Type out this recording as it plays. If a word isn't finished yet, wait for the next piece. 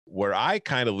Where I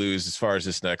kind of lose as far as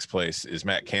this next place is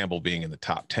Matt Campbell being in the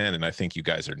top 10. And I think you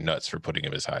guys are nuts for putting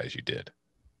him as high as you did.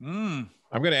 I'm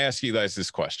going to ask you guys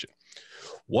this question.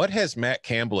 What has Matt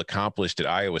Campbell accomplished at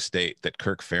Iowa State that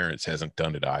Kirk Ferentz hasn't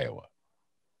done at Iowa?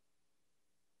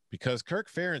 Because Kirk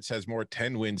Ferentz has more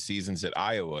 10-win seasons at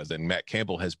Iowa than Matt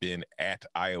Campbell has been at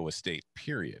Iowa State,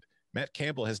 period. Matt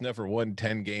Campbell has never won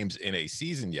 10 games in a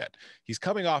season yet. He's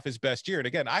coming off his best year. And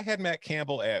again, I had Matt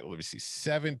Campbell at,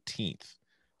 17th.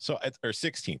 Or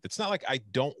 16th. It's not like I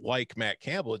don't like Matt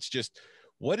Campbell. It's just,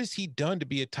 what has he done to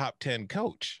be a top 10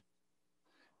 coach?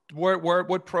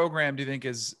 What program do you think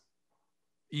is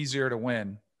easier to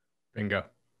win? Bingo.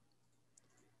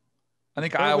 I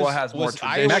think Iowa has more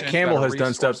tradition. Matt Campbell has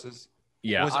done stuff.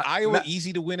 Yeah. Was Iowa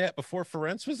easy to win at before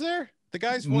Ferentz was there? The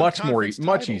guy's much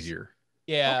easier.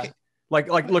 Yeah. Okay.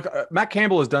 Like, look, Matt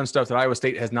Campbell has done stuff that Iowa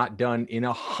State has not done in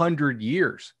 100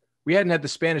 years. We hadn't had the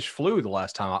Spanish flu the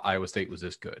last time Iowa State was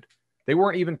this good. They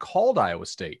weren't even called Iowa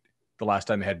State the last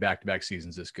time they had back-to-back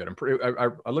seasons this good.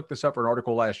 I looked this up for an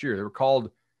article last year. They were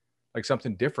called like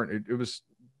something different. It was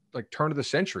like turn of the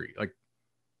century. Like,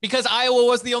 because Iowa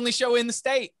was the only show in the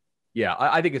state. Yeah,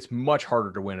 I think it's much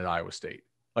harder to win at Iowa State.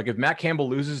 Like, if Matt Campbell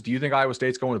loses, do you think Iowa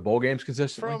State's going to bowl games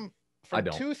consistently? From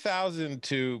 2000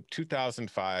 to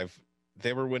 2005,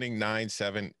 they were winning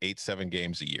 9-7, 8-7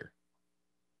 games a year,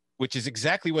 which is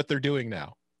exactly what they're doing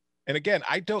now. And again,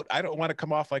 I don't want to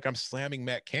come off like I'm slamming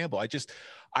Matt Campbell.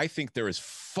 I think there is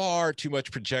far too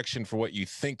much projection for what you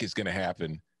think is going to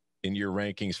happen in your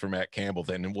rankings for Matt Campbell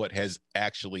than what has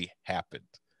actually happened.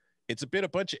 It's been a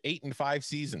bunch of 8-5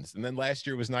 seasons. And then last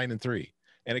year was 9-3.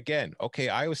 And again, okay,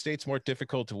 Iowa State's more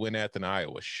difficult to win at than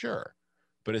Iowa. Sure.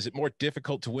 But is it more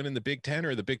difficult to win in the Big 10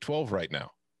 or the Big 12 right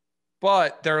now?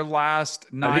 But their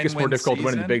last 9 I think it's more difficult season, to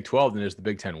win in the Big 12 than it is the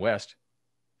Big 10 West.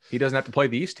 He doesn't have to play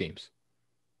the East teams.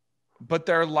 But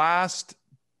their last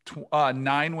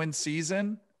 9-win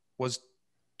season was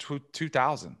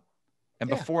 2000. And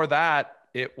before that,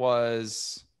 it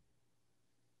was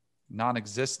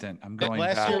non-existent. I'm going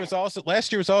last back.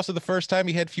 Last year was also the first time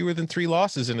he had fewer than 3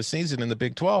 losses in a season in the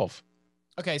Big 12.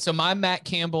 Okay, so my Matt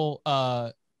Campbell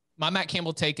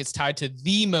take is tied to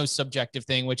the most subjective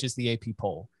thing, which is the AP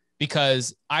poll,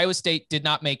 because Iowa State did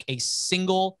not make a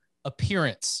single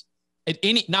appearance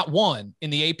not one in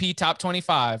the AP top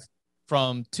 25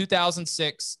 from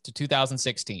 2006 to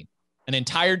 2016, an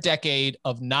entire decade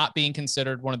of not being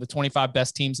considered one of the 25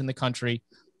 best teams in the country.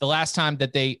 The last time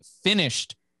that they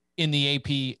finished in the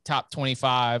AP top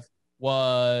 25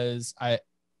 was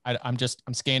I'm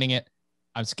scanning it.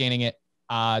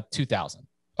 2000.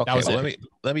 Okay, well,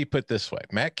 let me put this way.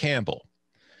 Matt Campbell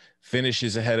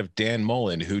finishes ahead of Dan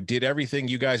Mullen, who did everything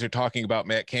you guys are talking about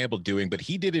Matt Campbell doing, but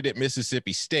he did it at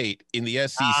Mississippi State in the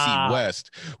SEC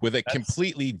West with a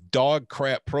completely dog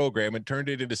crap program and turned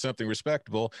it into something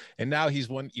respectable. And now he's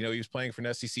won, he was playing for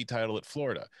an SEC title at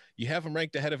Florida. You have him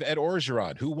ranked ahead of Ed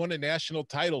Orgeron, who won a national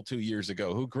title 2 years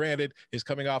ago, who granted is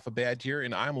coming off a bad year,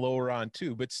 and I'm lower on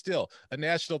too, but still a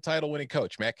national title winning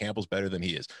coach. Matt Campbell's better than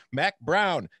he is. Mac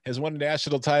Brown has won a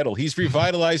national title. He's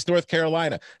revitalized North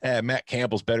Carolina. Matt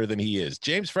Campbell's better than he is.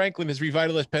 James Franklin has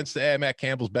revitalized Penn State. Matt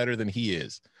Campbell's better than he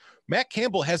is. Matt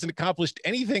Campbell hasn't accomplished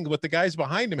anything what the guys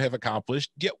behind him have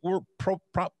accomplished, yet we're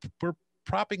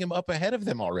propping him up ahead of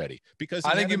them already because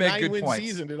I think you make good points.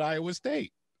 Season at Iowa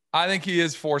State. I think he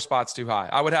is 4 spots too high.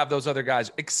 I would have those other guys,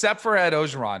 except for Ed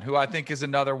Orgeron, who I think is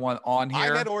another one on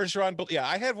here. I had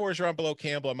Orgeron below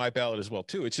Campbell on my ballot as well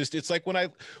too. It's like when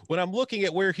I'm looking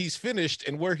at where he's finished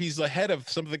and where he's ahead of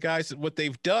some of the guys and what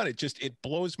they've done, it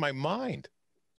blows my mind.